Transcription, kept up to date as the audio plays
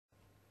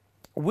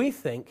We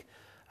think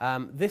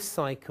this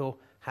cycle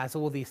has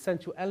all the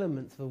essential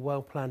elements of a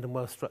well-planned and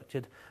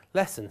well-structured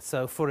lesson.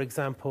 So, for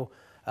example,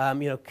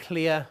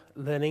 clear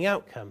learning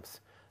outcomes.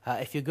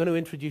 If you're going to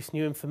introduce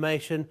new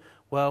information,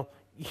 well,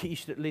 you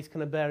should at least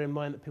kind of bear in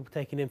mind that people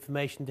take in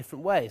information in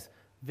different ways.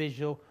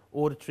 Visual,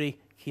 auditory,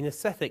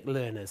 kinesthetic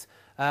learners.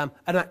 An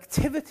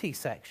activity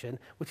section,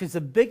 which is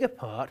a bigger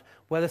part,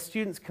 where the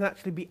students can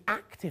actually be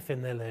active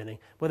in their learning,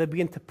 where they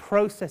begin to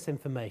process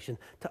information,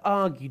 to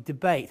argue,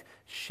 debate,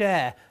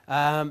 share,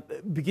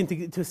 begin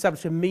to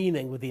establish a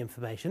meaning with the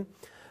information.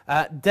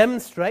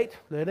 Demonstrate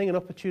learning, an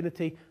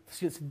opportunity for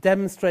students to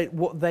demonstrate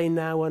what they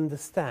now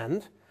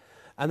understand.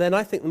 And then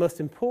I think the most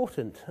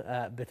important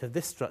bit of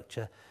this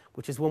structure,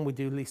 which is one we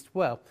do least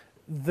well,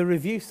 the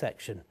review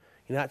section.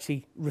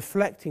 Actually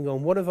reflecting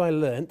on what have I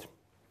learnt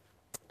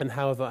and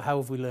how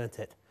have we learnt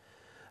it.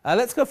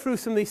 Let's go through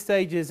some of these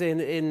stages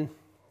in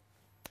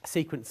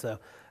sequence though.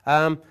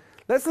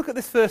 Let's look at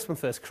this first one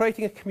first,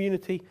 creating a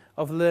community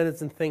of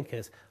learners and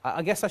thinkers.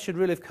 I guess I should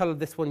really have coloured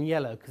this one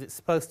yellow because it's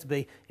supposed to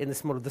be in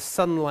this model the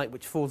sunlight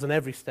which falls on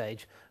every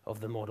stage of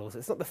the models.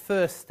 It's not the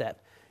first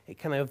step, it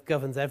kind of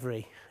governs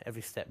every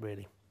step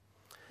really.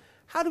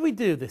 How do we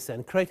do this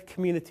then, create a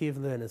community of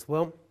learners?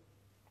 Well,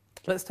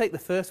 let's take the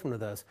first one of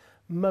those,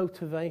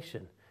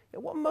 motivation.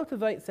 What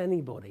motivates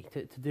anybody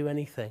to do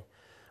anything?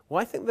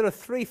 Well, I think there are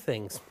three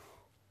things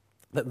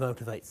that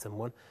motivate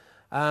someone.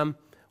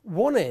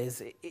 One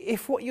is,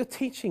 if what you're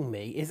teaching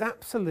me is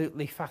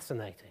absolutely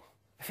fascinating,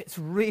 if it's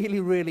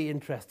really, really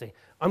interesting,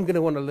 I'm going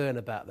to want to learn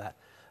about that.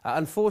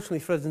 Unfortunately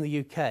for us in the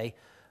UK,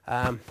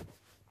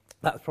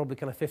 that's probably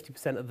kind of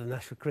 50% of the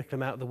national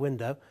curriculum out of the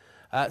window.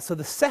 So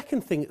the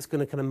second thing that's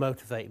going to kind of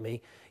motivate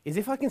me is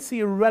if I can see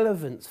a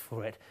relevance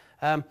for it.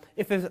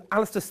 If, as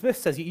Alistair Smith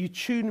says, you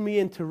tune me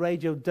into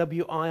radio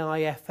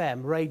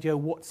WIIFM, radio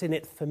what's in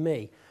it for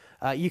me,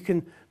 you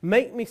can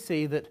make me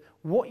see that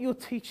what you're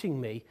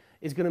teaching me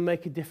is going to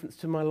make a difference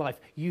to my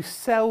life. You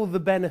sell the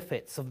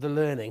benefits of the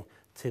learning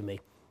to me.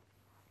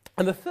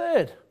 And the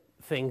third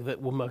thing that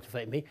will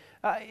motivate me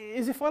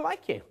is if I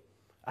like you,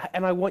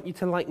 and I want you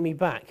to like me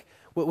back,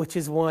 which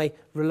is why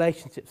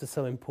relationships are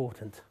so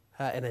important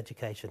in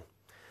education.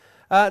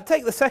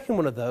 Take the second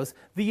one of those,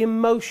 the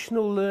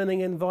emotional learning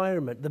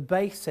environment, the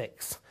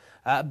basics,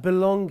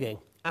 belonging,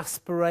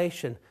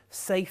 aspiration,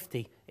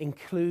 safety,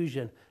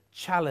 inclusion,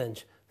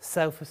 challenge,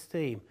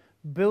 self-esteem,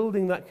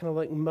 building that kind of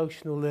like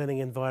emotional learning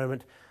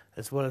environment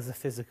as well as the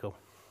physical.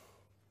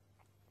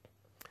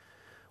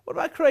 What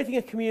about creating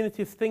a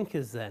community of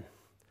thinkers then?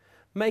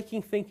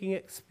 Making thinking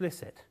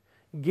explicit,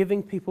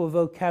 giving people a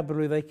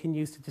vocabulary they can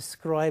use to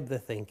describe their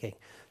thinking,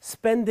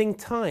 spending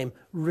time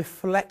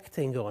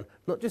reflecting on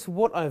not just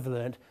what I've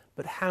learned,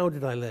 but how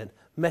did I learn,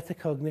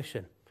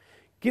 metacognition,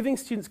 giving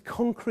students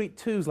concrete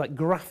tools like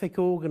graphic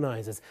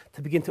organisers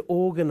to begin to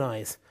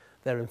organise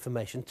their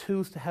information,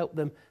 tools to help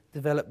them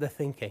develop their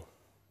thinking.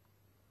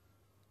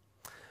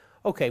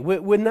 Okay,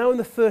 we're now in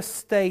the first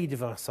stage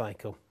of our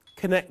cycle,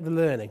 connect the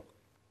learning.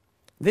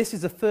 This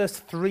is the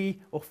first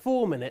 3 or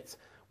 4 minutes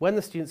when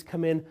the students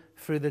come in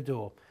through the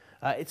door.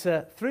 It's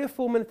a 3 or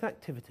 4 minute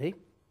activity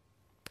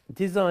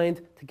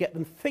designed to get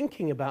them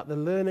thinking about the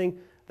learning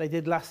they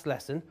did last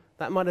lesson.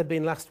 That might have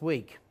been last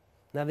week.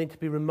 Now they need to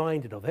be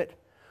reminded of it.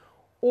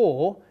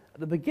 Or at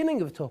the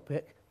beginning of a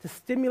topic to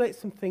stimulate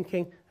some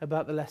thinking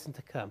about the lesson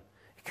to come.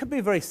 It could be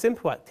a very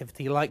simple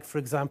activity like, for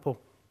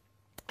example,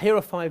 here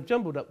are 5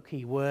 jumbled up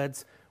key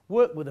words,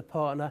 work with a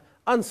partner,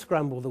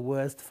 unscramble the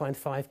words to find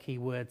 5 key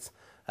words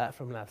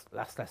from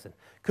last lesson.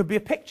 Could be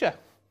a picture.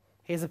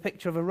 Here's a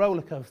picture of a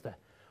roller coaster.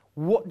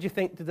 What do you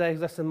think today's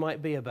lesson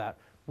might be about?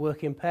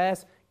 Work in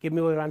pairs, give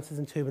me all your answers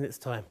in 2 minutes'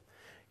 time.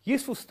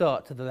 Useful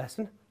start to the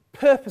lesson,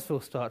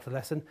 purposeful start to the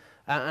lesson,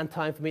 and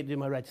time for me to do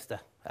my register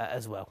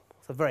as well.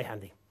 So very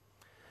handy.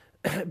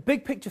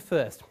 Big picture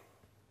first.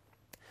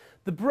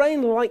 The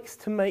brain likes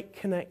to make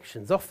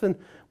connections. Often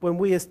when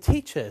we as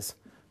teachers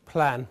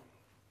plan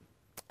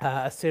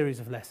a series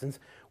of lessons,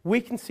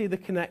 we can see the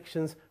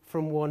connections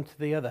from one to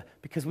the other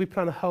because we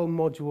plan a whole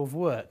module of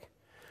work.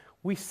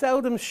 We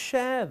seldom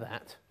share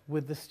that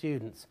with the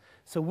students.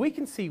 So we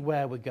can see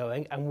where we're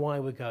going and why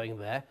we're going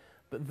there,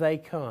 but they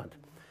can't.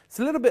 It's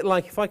a little bit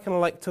like if I kind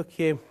of like took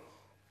you,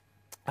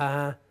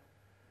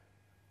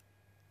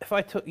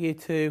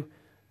 to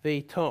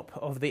the top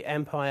of the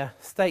Empire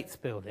States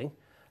Building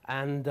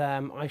and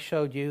I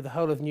showed you the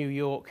whole of New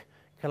York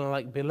kind of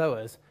like below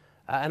us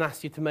and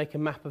asked you to make a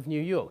map of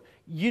New York.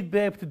 You'd be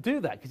able to do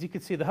that because you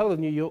could see the whole of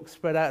New York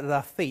spread out at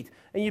our feet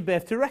and you'd be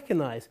able to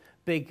recognise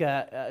big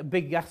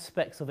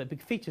aspects of it,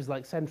 big features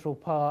like Central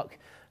Park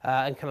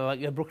and kind of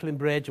like Brooklyn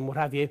Bridge and what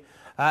have you,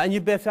 and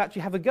you'd be able to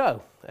actually have a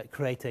go at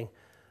creating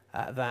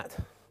that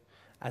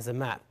as a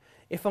map.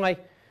 If I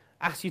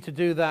asked you to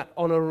do that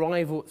on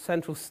arrival at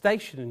Central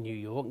Station in New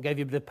York and gave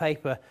you a bit of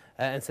paper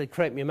and said,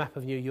 create me a map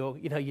of New York,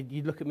 you know,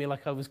 you'd look at me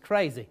like I was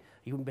crazy.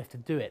 You wouldn't be able to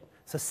do it.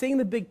 So seeing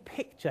the big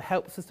picture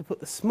helps us to put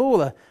the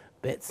smaller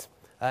bits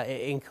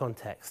in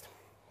context.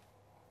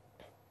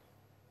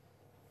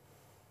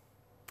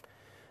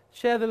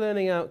 Share the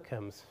learning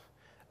outcomes.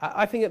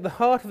 I think at the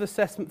heart of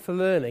assessment for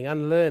learning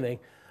and learning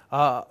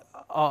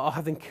are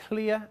having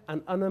clear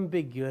and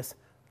unambiguous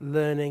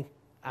learning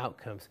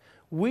outcomes.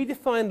 We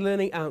define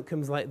learning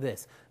outcomes like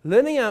this.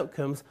 Learning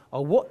outcomes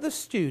are what the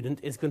student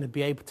is going to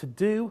be able to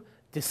do,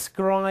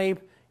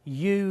 describe,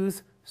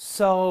 use,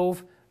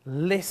 solve,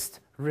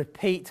 list,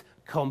 repeat,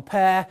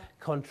 compare,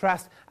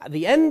 contrast at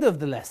the end of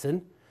the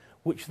lesson,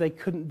 which they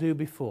couldn't do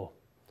before.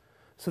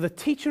 So the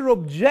teacher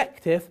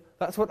objective,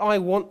 that's what I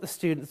want the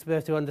students to be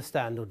able to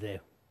understand or do.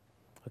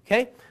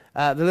 Okay?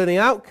 The learning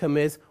outcome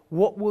is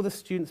what will the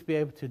students be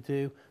able to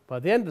do by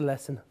the end of the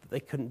lesson that they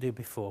couldn't do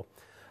before.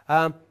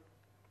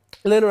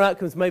 Learner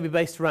outcomes may be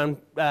based around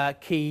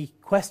key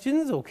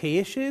questions or key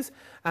issues,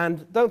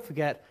 and don't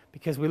forget,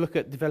 because we look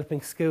at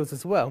developing skills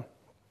as well,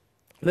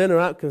 learner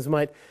outcomes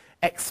might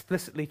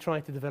explicitly try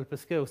to develop a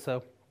skill.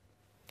 So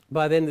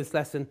by the end of this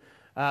lesson,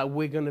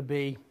 we're going to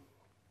be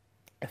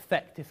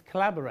effective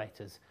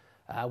collaborators.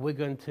 We're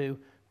going to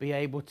be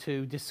able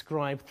to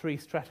describe 3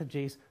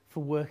 strategies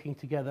for working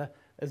together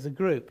as a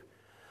group.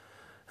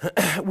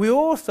 We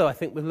also, I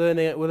think, with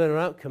learner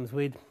outcomes,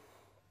 we're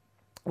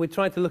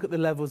trying to look at the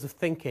levels of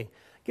thinking.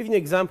 I'll give you an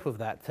example of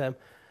that.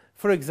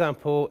 For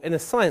example, in a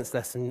science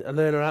lesson, a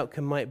learner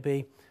outcome might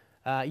be,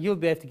 you'll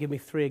be able to give me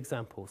 3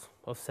 examples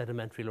of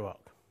sedimentary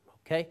rock.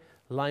 Okay?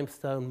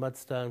 Limestone,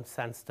 mudstone,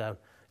 sandstone.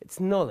 It's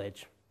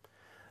knowledge.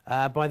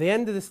 By the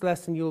end of this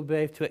lesson, you'll be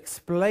able to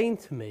explain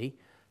to me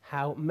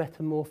how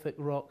metamorphic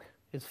rock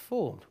is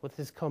formed. What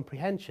is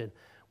comprehension?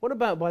 What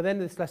about by the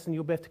end of this lesson,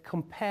 you'll be able to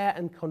compare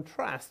and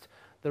contrast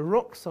the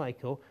rock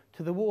cycle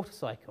to the water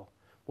cycle?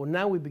 Well,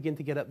 now we begin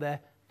to get up there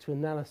to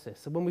analysis.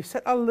 So when we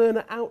set our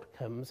learner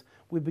outcomes,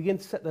 we begin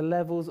to set the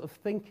levels of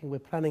thinking we're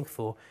planning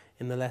for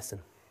in the lesson.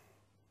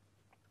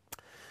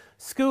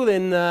 School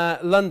in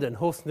London,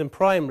 Horsenden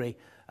Primary,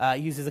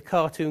 uses the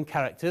cartoon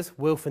characters,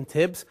 Wilf and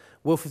Tibbs.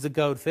 Wilf is a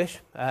goldfish.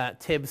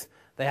 Tibbs,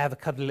 they have a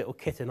cuddly little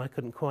kitten. I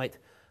couldn't quite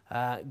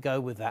go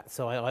with that,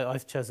 so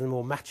I've chosen a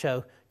more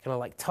macho, kind of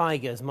like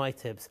tiger as my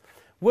Tibbs.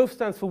 Wilf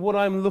stands for what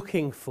I'm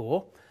looking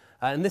for.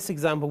 In this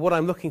example, what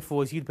I'm looking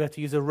for is you'd be able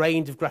to use a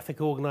range of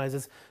graphic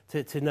organisers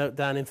to note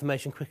down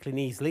information quickly and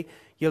easily.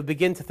 You'll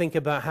begin to think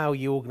about how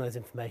you organise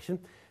information.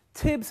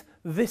 Tibbs,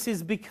 this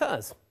is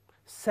because.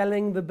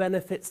 Selling the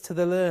benefits to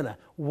the learner.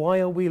 Why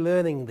are we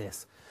learning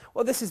this?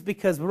 Well, this is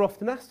because we're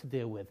often asked to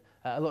deal with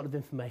a lot of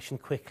information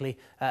quickly,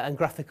 and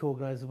graphic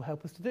organisers will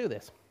help us to do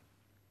this.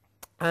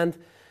 And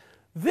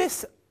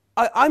this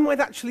I might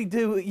actually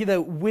do,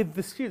 with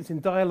the students, in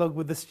dialogue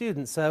with the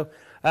students. So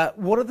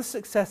what are the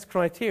success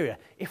criteria?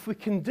 If we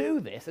can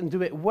do this and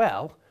do it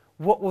well,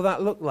 what will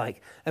that look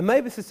like? And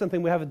maybe this is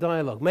something we have a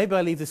dialogue. Maybe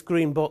I leave this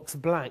green box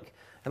blank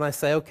and I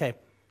say, okay,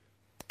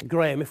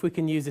 Graham, if we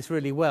can use this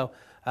really well,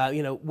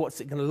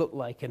 what's it going to look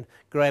like? And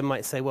Graham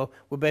might say, well,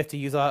 we'll be able to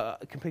use our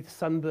complete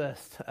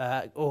sunburst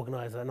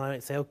organiser. And I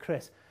might say, oh,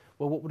 Chris,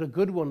 well, what would a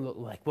good one look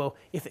like? Well,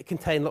 if it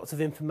contained lots of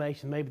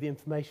information, maybe the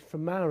information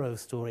from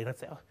Maro's story. And I'd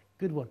say, oh,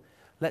 good one.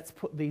 Let's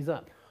put these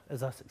up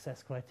as our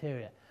success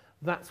criteria.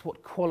 That's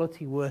what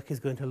quality work is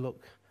going to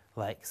look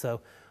like. So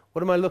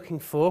what am I looking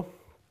for?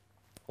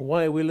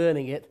 Why are we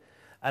learning it?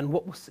 And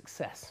what will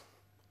success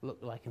look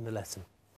like in the lesson?